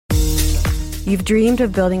You've dreamed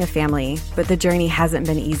of building a family, but the journey hasn't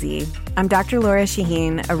been easy. I'm Dr. Laura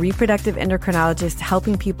Shaheen, a reproductive endocrinologist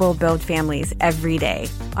helping people build families every day.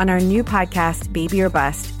 On our new podcast, Baby or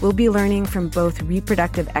Bust, we'll be learning from both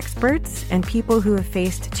reproductive experts and people who have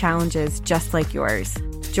faced challenges just like yours.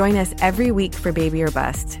 Join us every week for Baby or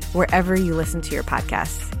Bust, wherever you listen to your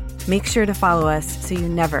podcasts. Make sure to follow us so you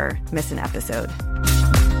never miss an episode.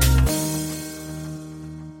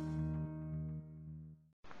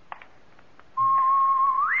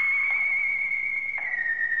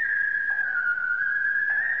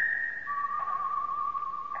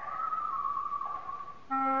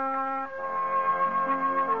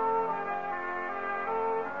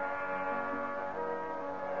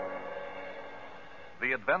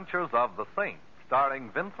 The Adventures of the Saint, starring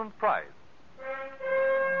Vincent Price.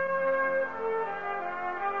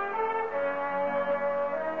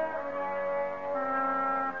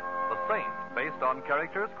 The Saint, based on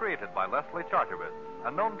characters created by Leslie Charteris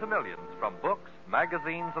and known to millions from books,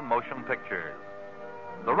 magazines, and motion pictures.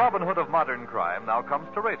 The Robin Hood of modern crime now comes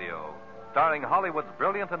to radio, starring Hollywood's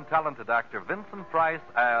brilliant and talented actor Vincent Price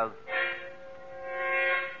as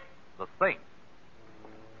the Saint.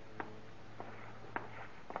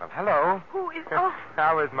 Well, hello. Who is... Oh,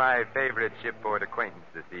 How is my favorite shipboard acquaintance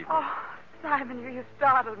this evening? oh, Simon, you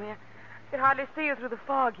startled me. I could hardly see you through the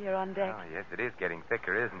fog here on deck. Oh, yes, it is getting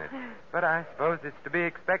thicker, isn't it? But I suppose it's to be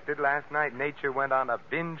expected. Last night, nature went on a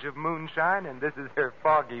binge of moonshine, and this is her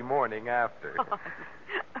foggy morning after.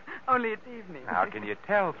 Only it's evening. How can you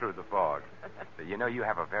tell through the fog? But you know, you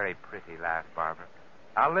have a very pretty laugh, Barbara.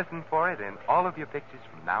 I'll listen for it in all of your pictures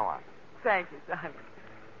from now on. Thank you, Simon.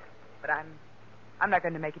 But I'm not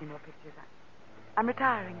going to make any more pictures. I'm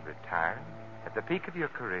retiring. Retiring? At the peak of your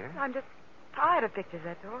career? I'm just tired of pictures,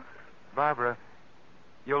 that's all. Barbara,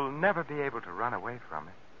 you'll never be able to run away from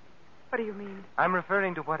it. What do you mean? I'm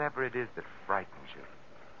referring to whatever it is that frightens you.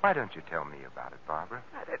 Why don't you tell me about it, Barbara?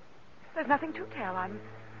 There's nothing to tell.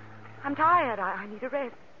 I'm tired. I need a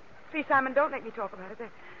rest. Please, Simon, don't make me talk about it.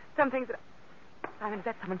 There's some things that... Simon, is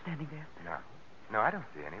that someone standing there? No, I don't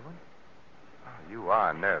see anyone. Oh, you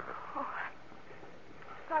are nervous. Oh,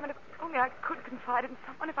 Simon, if only I could confide in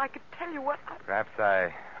someone, if I could tell you what Perhaps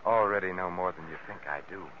I already know more than you think I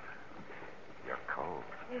do. You're cold.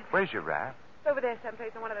 Yes. Where's your wrap? It's over there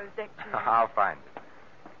someplace on one of those deck chairs. I'll find it.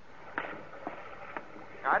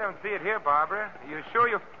 I don't see it here, Barbara. Are you sure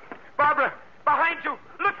you... Barbara! Behind you!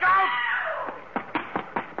 Look out!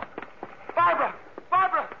 Barbara!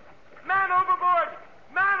 Barbara! Man overboard!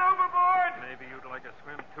 Man overboard! Maybe you'd like a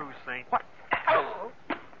swim too, Saint. What? Oh.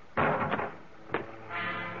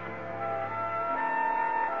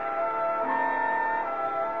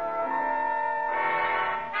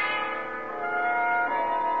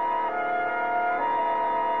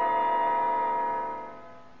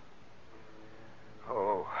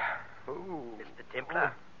 Mr.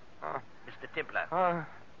 Templar? Mr. Templar?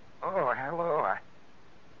 Oh, hello.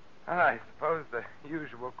 I suppose the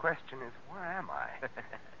usual question is, where am I?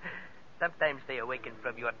 Sometimes they awaken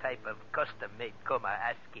from your type of custom-made coma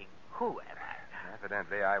asking, who am I?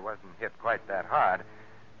 Evidently, I wasn't hit quite that hard.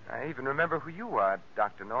 I even remember who you are,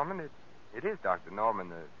 Dr. Norman. It is Dr. Norman,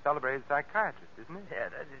 the celebrated psychiatrist, isn't it? Yeah,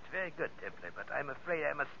 that is very good, Templar, but I'm afraid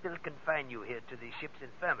I must still confine you here to the ship's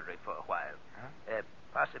infirmary for a while. Huh?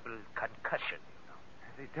 Possible concussion, you know.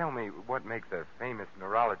 Say, tell me, what makes a famous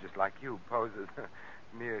neurologist like you pose as a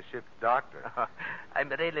mere ship's doctor? I'm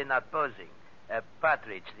really not posing.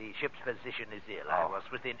 Partridge, the ship's physician, is ill. I was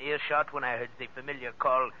within earshot when I heard the familiar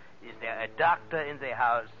call, is there a doctor in the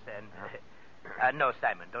house? And, no,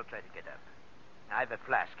 Simon, don't try to get up. I have a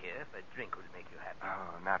flask here. If a drink will make you happy.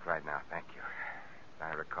 Oh, not right now, thank you.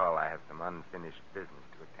 As I recall, I have some unfinished business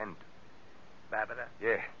to attend to. Barbara?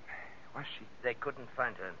 Yes. Was she? They couldn't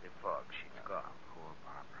find her in the fog. She's gone. Poor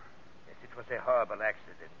Barbara. Yes, it was a horrible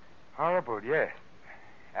accident. Horrible, yes.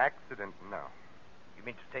 Accident, no. You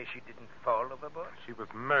mean to say she didn't fall overboard? She was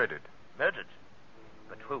murdered. Murdered?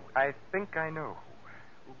 But who? I think I know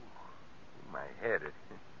who. Ooh, my head, it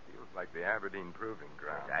feels like the Aberdeen Proving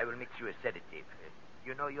Ground. Yes, I will mix you a sedative.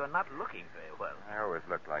 You know, you're not looking very well. I always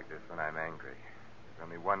look like this when I'm angry. There's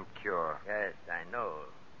only one cure. Yes, I know.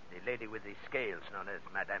 The lady with the scales known as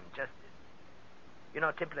Madame Justice. You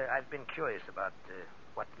know, Templar, I've been curious about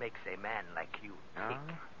what makes a man like you tick.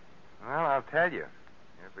 Well, I'll tell you.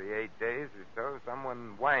 Every 8 days or so,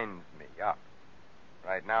 someone winds me up.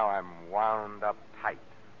 Right now, I'm wound up tight.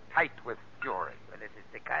 Tight with fury. Well, as a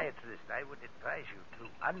psychiatrist, I would advise you to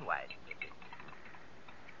unwind a bit.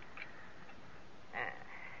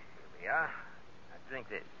 Here we are. Now, drink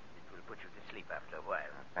this. It will put you to sleep after a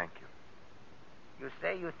while. Thank you. You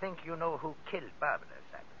say you think you know who killed Barbara,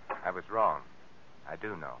 Simon. I was wrong. I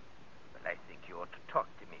do know. Well, I think you ought to talk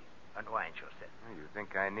to me. Unwind yourself. You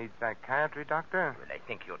think I need psychiatry, Doctor? Well, I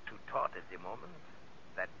think you're too taut at the moment.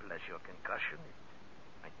 That plus your concussion,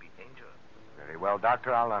 it might be dangerous. Very well,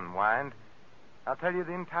 Doctor. I'll unwind. I'll tell you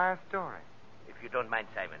the entire story. If you don't mind,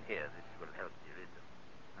 Simon, here, this will help the rhythm.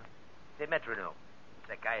 Say metronome.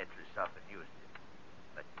 Psychiatrists often use it.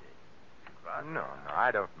 But, rather... No,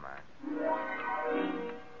 I don't mind.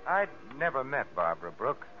 I'd never met Barbara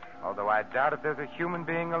Brooks, although I doubt if there's a human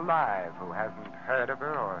being alive who hasn't heard of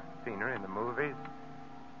her or seen her in the movies.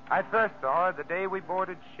 I first saw her the day we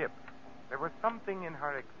boarded ship. There was something in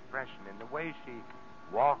her expression, in the way she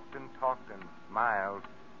walked and talked and smiled,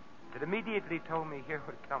 that immediately told me here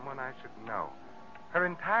was someone I should know. Her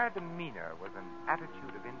entire demeanor was an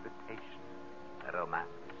attitude of invitation. A romance.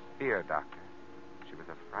 Fear, Doctor. She was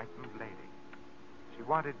a frightened lady. She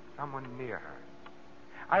wanted someone near her.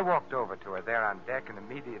 I walked over to her there on deck and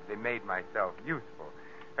immediately made myself useful.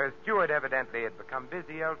 Her steward evidently had become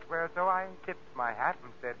busy elsewhere, so I tipped my hat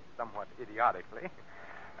and said somewhat idiotically,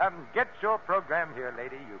 get your program here,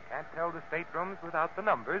 lady. You can't tell the staterooms without the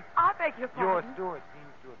numbers. I beg your Your pardon. steward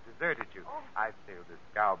seems to have deserted you. Oh. I've sailed this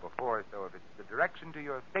scow before, so if it's the direction to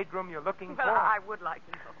your stateroom you're looking Well, for... I would like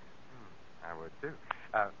to know. I would, too.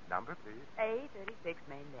 Number, please. A36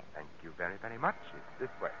 main deck. Thank you very, very much. It's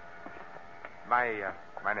this way.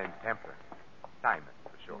 My name's Templar. Simon,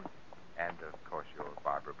 for short. And, of course, you're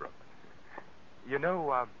Barbara Brooks. You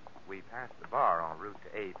know, we passed the bar en route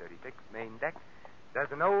to A36 main deck. Does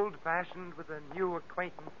an old-fashioned with a new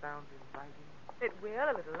acquaintance sound inviting? It will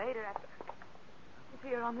a little later after... He's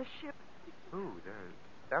here on the ship. Ooh, there's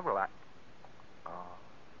several... Oh,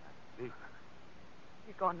 I see.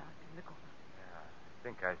 He's gone now. He's in the corner. Yeah, I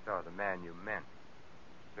think I saw the man you meant.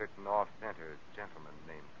 Certain off-center gentleman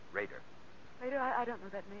named Rader. Later, I don't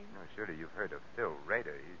know that name. No, surely you've heard of Phil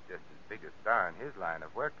Rader. He's just as big a star in his line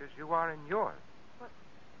of work as you are in yours.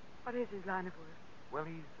 What is his line of work? Well,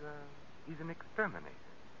 he's an exterminator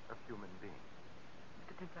of human beings.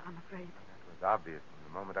 Mr. Templar, I'm afraid. That was obvious from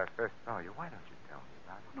the moment I first saw you. Why don't you tell me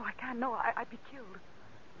about it? No, I can't. No, I'd be killed.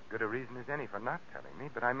 As good a reason as any for not telling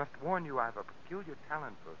me, but I must warn you I've a peculiar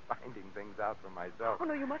talent for finding things out for myself. Oh,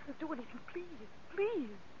 no, you mustn't do anything. Please.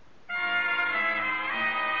 Please.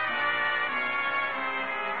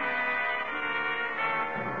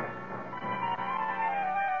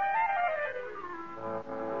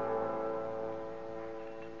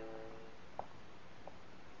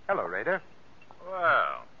 Hello, Rader.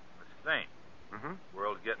 Well, Miss Saint, Mm-hmm.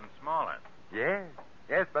 world's getting smaller.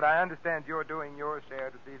 Yes, but I understand you're doing your share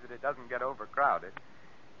to see that it doesn't get overcrowded.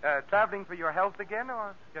 Traveling for your health again,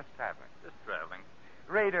 or just traveling? Just traveling.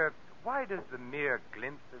 Rader, why does the mere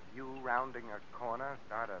glimpse of you rounding a corner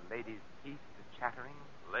start a lady's teeth to chattering?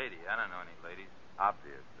 Lady, I don't know any ladies.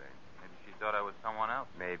 Obviously. Maybe she thought I was someone else.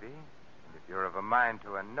 Maybe. And if you're of a mind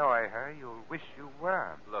to annoy her, you'll wish you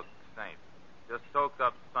were. Look, Saint, just soaked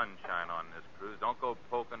up sunshine on this cruise. Don't go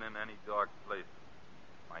poking in any dark places.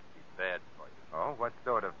 Might be bad for you. Oh, what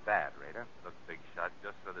sort of bad, Rader? Look, Big Shot,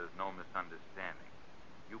 just so there's no misunderstanding.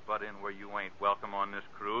 You butt in where you ain't welcome on this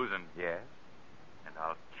cruise, and Yes?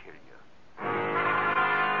 I'll kill you.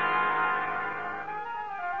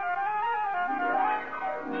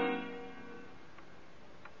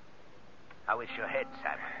 How is your head,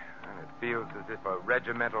 Simon? And it feels as if a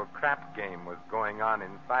regimental crap game was going on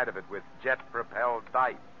inside of it with jet-propelled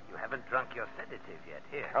dice. You haven't drunk your sedative yet.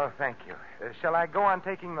 Here. Oh, thank you. Shall I go on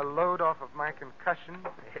taking the load off of my concussion?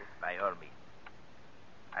 Yes, by all means.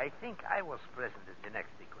 I think I was present at the next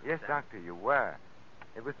sequence. Yes, Doctor, you were.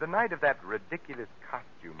 It was the night of that ridiculous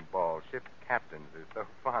costume ball ship's captains are so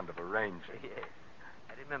fond of arranging. Yes.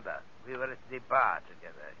 I remember. We were at the bar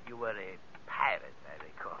together. You were a pirate, I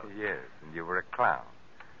recall. Yes, and you were a clown.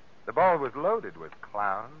 The ball was loaded with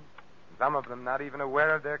clowns, some of them not even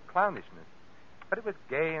aware of their clownishness. But it was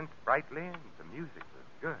gay and sprightly, and the music was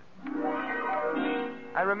good.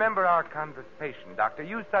 I remember our conversation, Doctor.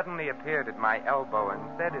 You suddenly appeared at my elbow and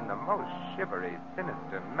said in the most shivery,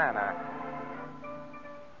 sinister manner...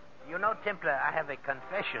 You know, Templar, I have a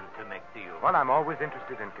confession to make to you. Well, I'm always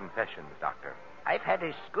interested in confessions, Doctor. I've had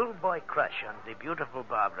a schoolboy crush on the beautiful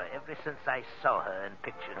Barbara ever since I saw her in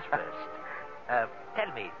pictures first.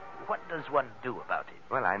 Tell me, what does one do about it?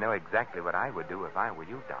 Well, I know exactly what I would do if I were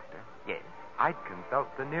you, Doctor. Yes. I'd consult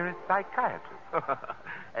the nearest psychiatrist.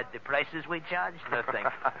 At the prices we charge? No,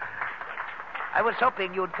 thanks. I was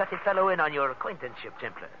hoping you'd cut a fellow in on your acquaintanceship,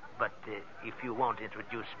 Templar. But if you won't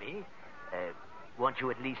introduce me, won't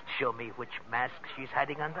you at least show me which mask she's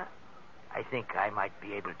hiding under? I think I might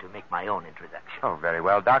be able to make my own introduction. Oh, very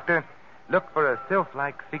well, Doctor. look for a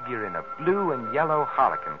sylph-like figure in a blue and yellow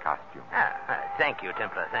harlequin costume. Thank you,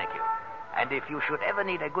 Templar, thank you. And if you should ever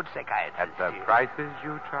need a good psychiatrist... At the prices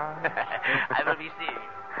you charge? I will be seeing you.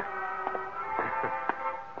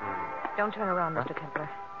 Don't turn around, Mr. Templar.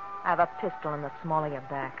 I have a pistol in the small of your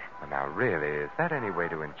back. Well, now, really, is that any way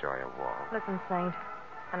to enjoy a waltz? Listen, Saint,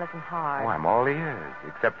 and listen hard. Oh, I'm all ears,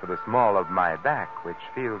 except for the small of my back, which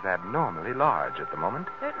feels abnormally large at the moment.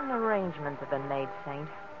 Certain arrangements have been made, Saint.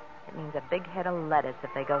 It means a big head of lettuce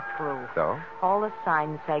if they go through. So? All the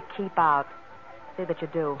signs say keep out. See that you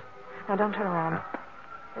do. Now, don't turn around.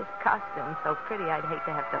 This costume's so pretty, I'd hate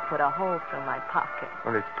to have to put a hole through my pocket.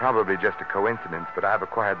 Well, it's probably just a coincidence, but I've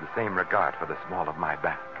acquired the same regard for the small of my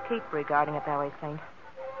back. Keep regarding it that way, Saint.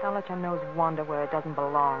 Don't let your nose wander where it doesn't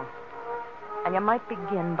belong. And you might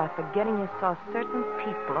begin by forgetting you saw certain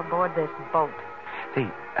people aboard this boat. See,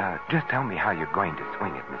 just tell me how you're going to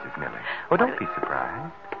swing it, Mrs. Miller. Oh, don't be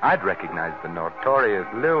surprised. I'd recognize the notorious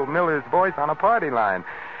Lil Miller's voice on a party line.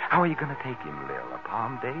 How are you going to take him, Lil? A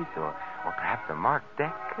palm date or perhaps a marked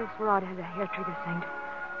deck? This rod has a hair trigger, Saint.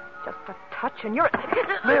 Just a touch and you're...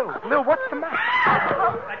 Lil, what's the matter?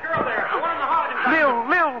 That girl there, the one in the hall.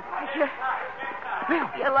 Lil.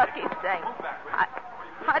 You're lucky, Saint.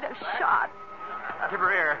 I'd have shot. Give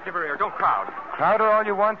her ear. Don't crowd. Crowd her all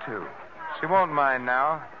you want to. She won't mind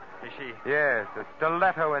now. Is she? Yes, a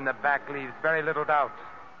stiletto in the back leaves very little doubt.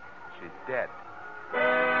 She's dead.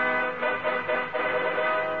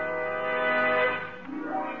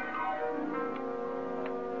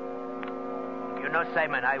 You know,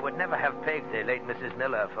 Simon, I would never have pegged the late Mrs.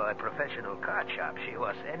 Miller for a professional card sharp. She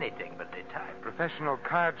was anything but the type. Professional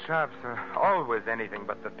card sharps are always anything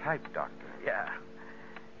but the type, Doctor. Yeah.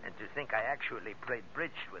 And to think I actually played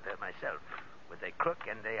bridge with her myself. With a crook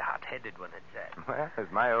and a hot-headed one at that. Well, as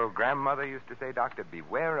my old grandmother used to say, Doctor,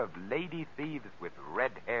 beware of lady thieves with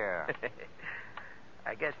red hair.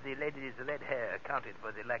 I guess the lady's red hair accounted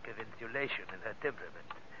for the lack of insulation in her temperament.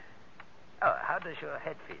 Oh, how does your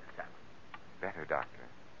head feel, Simon? Better, Doctor.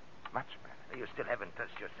 Much better. You still haven't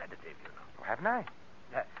touched your sedative, you know. Oh, haven't I?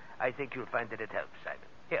 I think you'll find that it helps, Simon.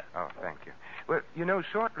 Here. Oh, thank you. Well, you know,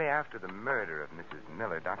 shortly after the murder of Mrs.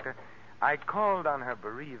 Miller, Doctor, I called on her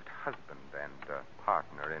bereaved husband and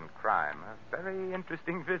partner in crime. A very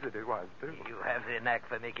interesting visit it was, too. You have the knack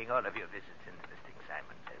for making all of your visits interesting,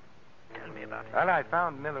 Simon. Tell me about it. Well, I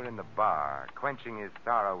found Miller in the bar, quenching his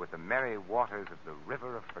sorrow with the merry waters of the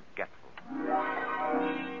River of Forgetful.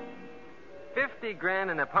 50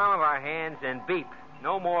 grand in the palm of our hands and beep.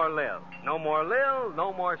 No more Lil. No more Lil,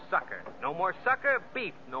 no more sucker. No more sucker,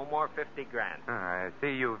 beep. No more 50 grand. I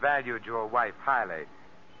see you valued your wife highly.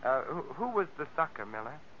 Who was the sucker,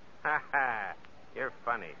 Miller? Ha ha. You're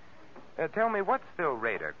funny. Tell me, what's Phil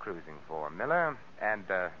Rader cruising for, Miller? And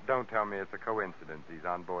don't tell me it's a coincidence he's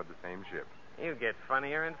on board the same ship. You get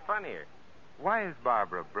funnier and funnier. Why is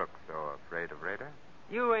Barbara Brooks so afraid of Rader?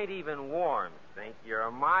 You ain't even warm, Think. You're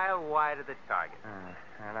a mile wide of the target.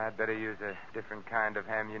 Well, I'd better use a different kind of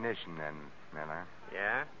ammunition then, Miller.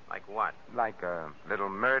 Yeah? Like what? Like a little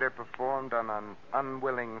murder performed on an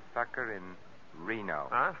unwilling sucker in Reno.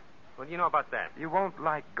 Huh? What do you know about that? You won't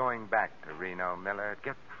like going back to Reno, Miller. It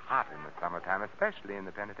gets hot in the summertime, especially in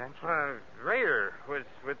the penitentiary. Raider was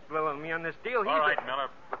with Lil and me on this deal. All right, Miller,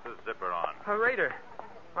 put the zipper on. Raider.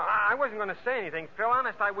 I wasn't going to say anything, Phil.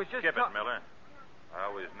 Honest, I was just... Skip it, Miller. I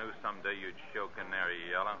always knew someday you'd show Canary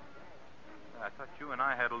Yellow. I thought you and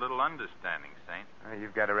I had a little understanding, Saint.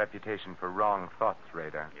 You've got a reputation for wrong thoughts,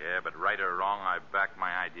 Raider. Yeah, but right or wrong, I back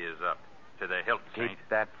my ideas up. To the hilt, Saint. Keep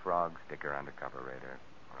that frog sticker undercover, Raider,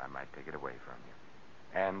 or I might take it away from you.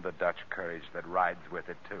 And the Dutch courage that rides with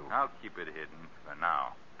it, too. I'll keep it hidden for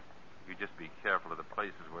now. You just be careful of the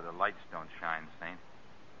places where the lights don't shine, Saint.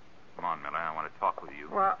 Come on, Miller. I want to talk with you.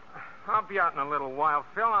 Well, I'll be out in a little while,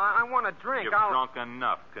 Phil. I want a drink. You've drunk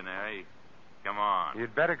enough, Canary. Come on.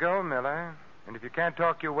 You'd better go, Miller. And if you can't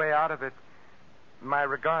talk your way out of it, my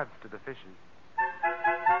regards to the fishes.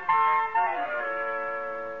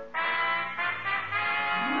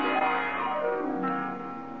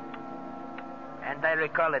 And I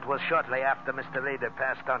recall it was shortly after Mr. Rader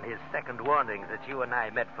passed on his second warning that you and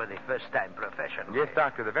I met for the first time professionally. Yes,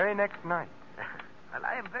 Doctor, the very next night. Well,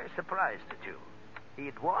 I am very surprised at you. He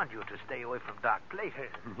had warned you to stay away from dark places.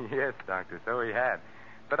 Yes, Doctor, so he had.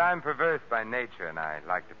 But I'm perverse by nature, and I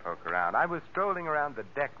like to poke around. I was strolling around the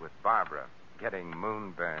deck with Barbara, getting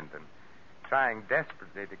moonburned and trying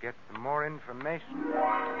desperately to get some more information.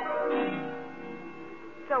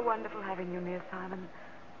 So wonderful having you near, Simon.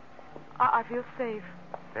 I feel safe.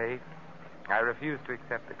 Safe? I refuse to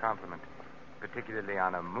accept the compliment, particularly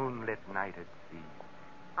on a moonlit night at sea.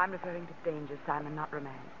 I'm referring to danger, Simon, not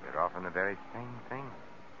romance. We're often the very same thing.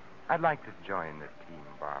 I'd like to join the team,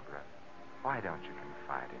 Barbara. Why don't you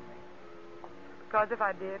confide in me? Because if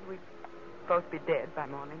I did, we'd both be dead by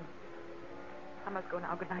morning. I must go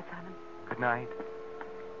now. Good night, Simon. Good night.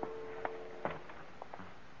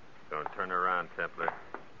 Don't turn around, Templar.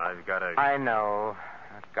 I've got a... I know.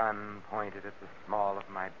 A gun pointed at the small of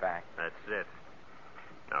my back. That's it.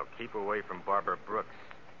 Now keep away from Barbara Brooks.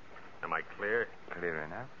 Am I clear? Clear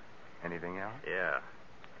enough. Anything else? Yeah.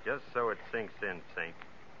 Just so it sinks in, Saint.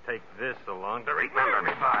 Take this along to remember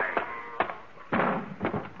me by.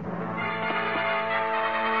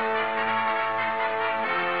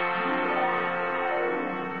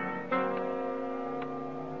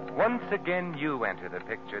 Once again, you enter the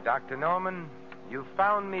picture, Dr. Norman. You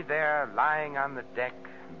found me there, lying on the deck,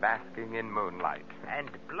 basking in moonlight. And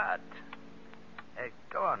blood.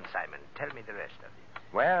 Go on, Simon. Tell me the rest of it.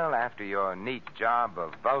 Well, after your neat job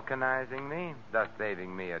of vulcanizing me, thus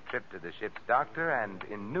saving me a trip to the ship's doctor and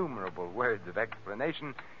innumerable words of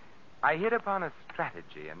explanation, I hit upon a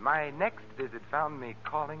strategy, and my next visit found me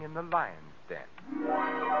calling in the lion's den.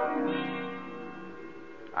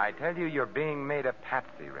 I tell you, you're being made a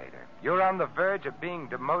patsy raider. You're on the verge of being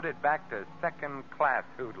demoted back to second-class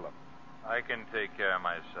hoodlum. I can take care of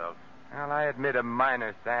myself. Well, I admit a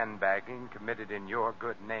minor sandbagging committed in your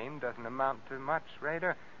good name doesn't amount to much,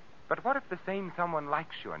 Raider. But what if the same someone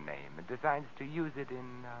likes your name and decides to use it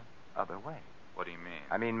in other ways? What do you mean?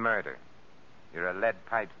 I mean murder. You're a lead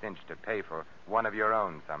pipe cinch to pay for one of your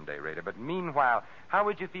own someday, Raider. But meanwhile, how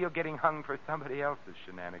would you feel getting hung for somebody else's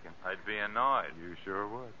shenanigans? I'd be annoyed. You sure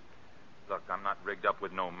would. Look, I'm not rigged up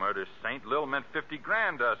with no murder, Saint. Lil meant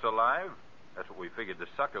 $50,000 to us alive. That's what we figured the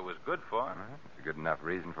sucker was good for. It's a good enough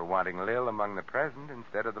reason for wanting Lil among the present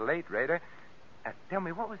instead of the late, Raider. Tell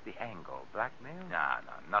me, what was the angle? Blackmail? Nah,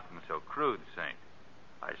 nothing so crude, Saint.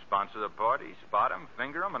 I sponsor the party, spot him,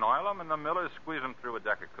 finger him, and oil him, and the Millers squeeze him through a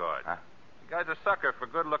deck of cards. Huh? The guy's a sucker for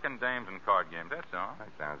good-looking dames and card games, that's all. That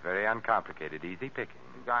sounds very uncomplicated, easy picking.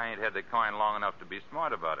 The guy ain't had the coin long enough to be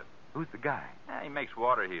smart about it. Who's the guy? Yeah, he makes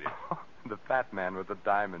water heaters. The fat man with the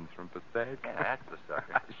diamonds from Passaic. Yeah, that's the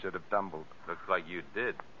sucker. I should have tumbled. Looks like you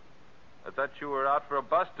did. I thought you were out for a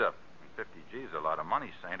bust-up. 50 G's a lot of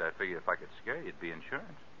money, Saint. I figured if I could scare you, it'd be insurance.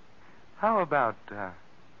 How about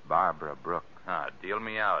Barbara Brooks? Deal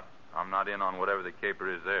me out. I'm not in on whatever the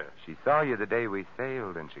caper is there. She saw you the day we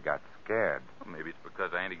sailed, and she got scared. Well, maybe it's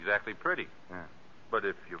because I ain't exactly pretty. Yeah. But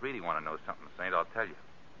if you really want to know something, Saint, I'll tell you.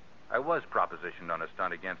 I was propositioned on a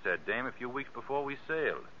stunt against that dame a few weeks before we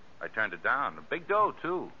sailed. I turned it down. A big dough,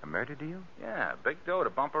 too. A murder deal? Yeah, big dough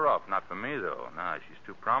to bump her off. Not for me, though. Nah, she's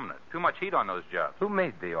too prominent. Too much heat on those jobs. Who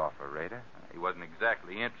made the offer, Raider? He wasn't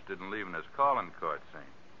exactly interested in leaving his calling card, Saint.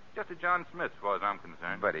 Just a John Smith, as far as I'm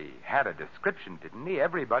concerned. But he had a description, didn't he?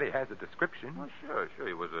 Everybody has a description. Well, sure.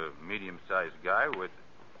 He was a medium-sized guy with...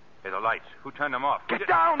 Hey, the lights. Who turned them off? Get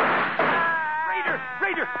down!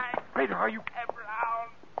 Raider, are you...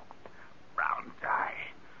 Brown tie.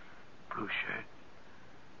 Blue shirt.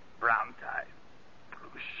 Brown tie.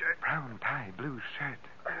 Blue shirt. Brown tie, blue shirt.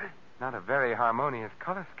 Not a very harmonious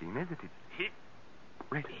color scheme, is it?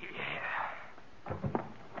 Raider.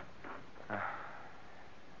 Yeah.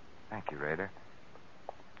 Thank you, Raider.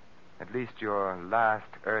 At least your last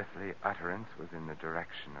earthly utterance was in the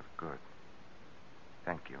direction of good.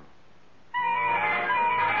 Thank you.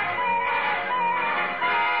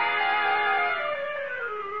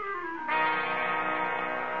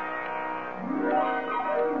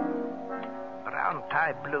 Brown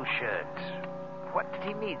tie, blue shirt. What did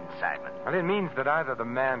he mean, Simon? Well, it means that either the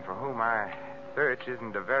man for whom I search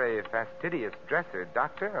isn't a very fastidious dresser,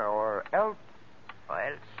 Doctor, or else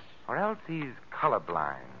he's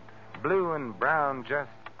colorblind. Blue and brown just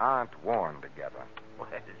aren't worn together. Well,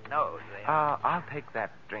 no, they... I'll take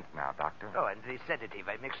that drink now, Doctor. Oh, and the sedative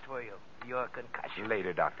I mixed for you. Your concussion.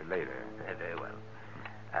 Later, Doctor, later. Very well.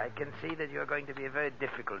 I can see that you're going to be a very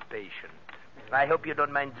difficult patient. I hope you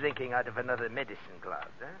don't mind drinking out of another medicine glass,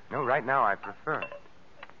 huh? No, right now I prefer it.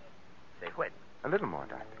 Say when? A little more,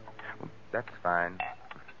 Doctor. Well, that's fine.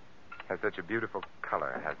 Has such a beautiful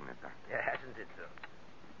color, hasn't it, Doctor? Yeah, hasn't it,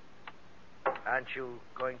 though? Aren't you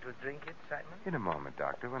going to drink it, Simon? In a moment,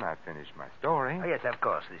 Doctor, when I finish my story. Oh, yes, of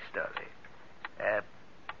course, this story.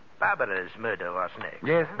 Barbara's murder was next.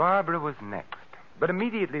 Yes, Barbara was next. But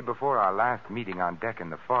immediately before our last meeting on deck in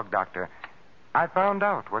the fog, Doctor, I found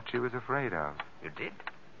out what she was afraid of. You did?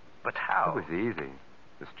 But how? It was easy.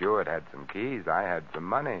 The steward had some keys. I had some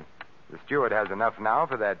money. The steward has enough now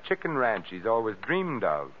for that chicken ranch he's always dreamed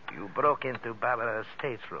of. You broke into Barbara's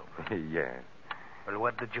stateroom. Yes. Well,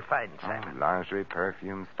 what did you find, Simon? Lingerie,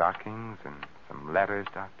 perfume, stockings, and some letters,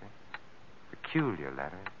 Doctor. Peculiar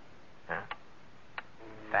letters. Huh?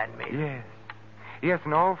 Fan mail? Yes. Yes,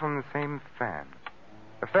 and all from the same fan.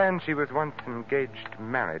 A fan she was once engaged to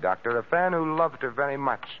marry, Doctor. A fan who loved her very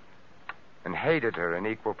much and hated her in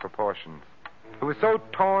equal proportions. Who was so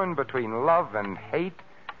torn between love and hate,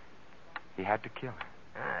 he had to kill her.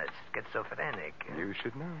 Ah, schizophrenic. You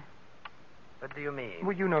should know. What do you mean?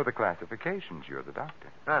 Well, you know the classifications. You're the doctor.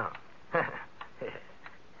 Oh.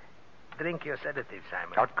 Drink your sedative,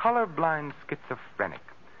 Simon. A colorblind schizophrenic.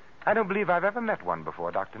 I don't believe I've ever met one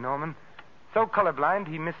before, Dr. Norman. So colorblind,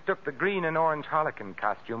 he mistook the green and orange harlequin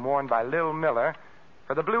costume worn by Lil Miller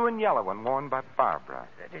for the blue and yellow one worn by Barbara.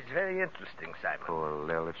 That is very interesting, Simon. Poor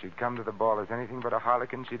Lil. If she'd come to the ball as anything but a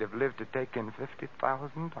harlequin, she'd have lived to take in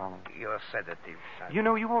 $50,000. Your sedative, Simon. You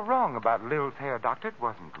know, you were wrong about Lil's hair, Doctor. It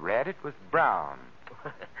wasn't red. It was brown.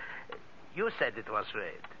 You said it was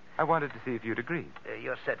red. I wanted to see if you'd agreed.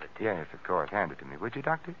 Your sedative. Yes, of course. Hand it to me, would you,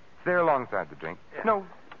 Doctor? It's there alongside the drink. Yeah.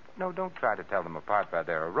 No, don't try to tell them apart by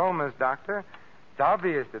their aromas, Doctor. It's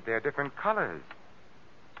obvious that they're different colors.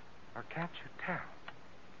 Or can't you tell?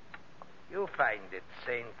 You find it,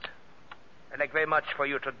 Saint. I'd like very much for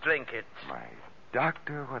you to drink it. My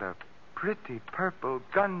Doctor, what a pretty purple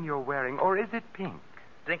gun you're wearing. Or is it pink?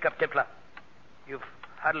 Drink up, Templar. You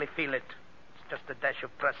hardly feel it. It's just a dash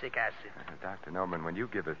of prussic acid. Dr. Norman, when you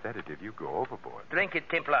give a sedative, you go overboard. Drink it,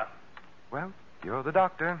 Templar. Well, you're the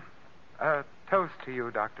doctor. A toast to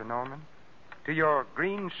you, Dr. Norman. To your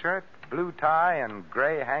green shirt, blue tie, and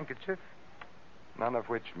gray handkerchief, none of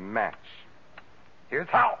which match. Here's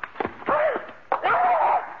how.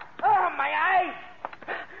 Oh, my eyes!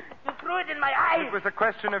 You threw it in my eyes. It was a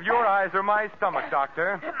question of your eyes or my stomach,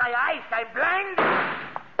 Doctor. My eyes, I'm blind.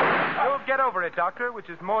 You'll get over it, Doctor, which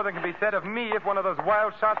is more than can be said of me if one of those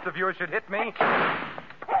wild shots of yours should hit me.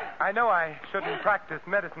 I know I shouldn't practice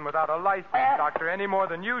medicine without a license, Doctor, any more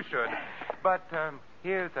than you should. But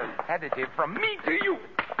here's a sedative from me to you.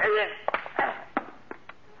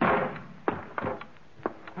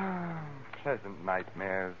 Pleasant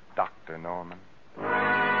nightmares, Dr. Norman.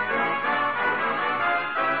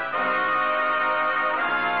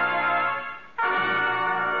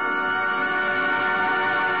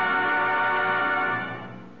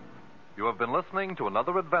 You have been listening to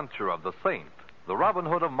another adventure of the Saint, the Robin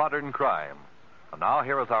Hood of modern crime. And now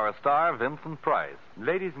here is our star, Vincent Price.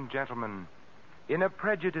 Ladies and gentlemen, in a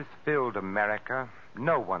prejudice-filled America,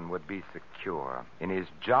 no one would be secure in his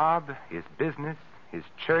job, his business, his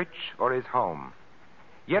church, or his home.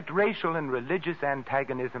 Yet racial and religious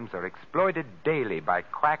antagonisms are exploited daily by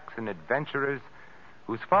quacks and adventurers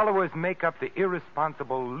whose followers make up the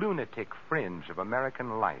irresponsible lunatic fringe of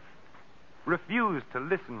American life. Refuse to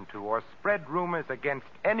listen to or spread rumors against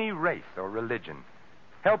any race or religion.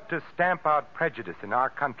 Help to stamp out prejudice in our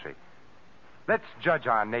country. Let's judge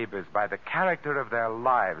our neighbors by the character of their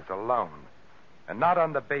lives alone, and not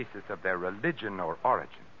on the basis of their religion or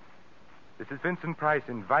origin. This is Vincent Price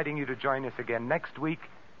inviting you to join us again next week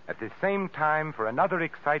at the same time for another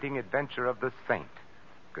exciting adventure of the Saint.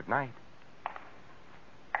 Good night.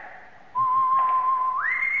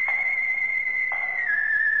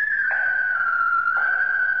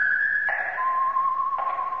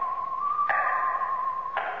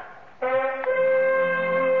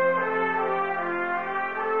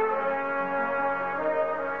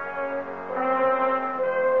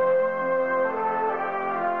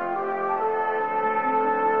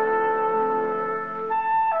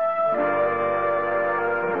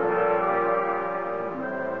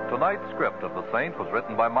 Tonight's script of The Saint was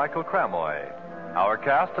written by Michael Cramoy. Our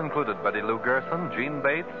cast included Betty Lou Gerson, Gene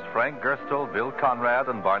Bates, Frank Gerstle, Bill Conrad,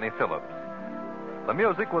 and Barney Phillips. The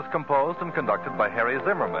music was composed and conducted by Harry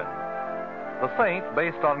Zimmerman. The Saint,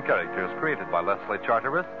 based on characters created by Leslie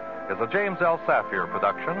Charteris, is a James L. Safier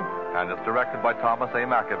production and is directed by Thomas A.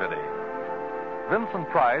 McAvity. Vincent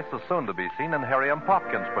Price is soon to be seen in Harry M.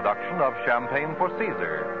 Popkin's production of Champagne for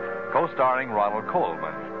Caesar, co-starring Ronald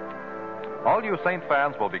Colman. All you Saint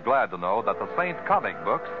fans will be glad to know that the Saint comic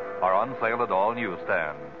books are on sale at all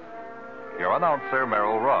newsstands. Your announcer,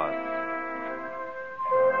 Merrill Ross.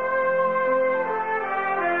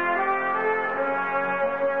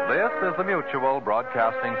 This is the Mutual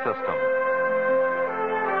Broadcasting System.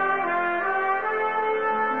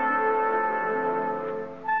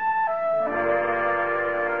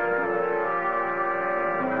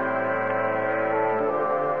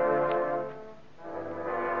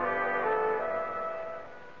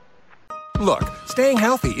 Look, staying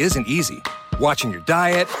healthy isn't easy. Watching your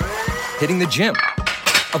diet, hitting the gym,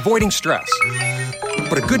 avoiding stress.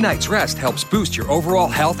 But a good night's rest helps boost your overall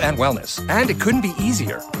health and wellness. And it couldn't be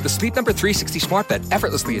easier. The Sleep Number 360 smart bed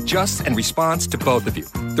effortlessly adjusts and responds to both of you.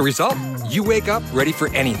 The result? You wake up ready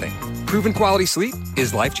for anything. Proven quality sleep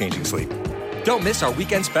is life-changing sleep. Don't miss our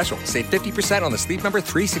weekend special. Save 50% on the Sleep Number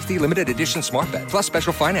 360 limited edition smart bed, plus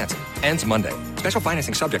special financing. Ends Monday. Special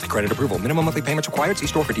financing subject to credit approval. Minimum monthly payments required. See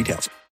store for details.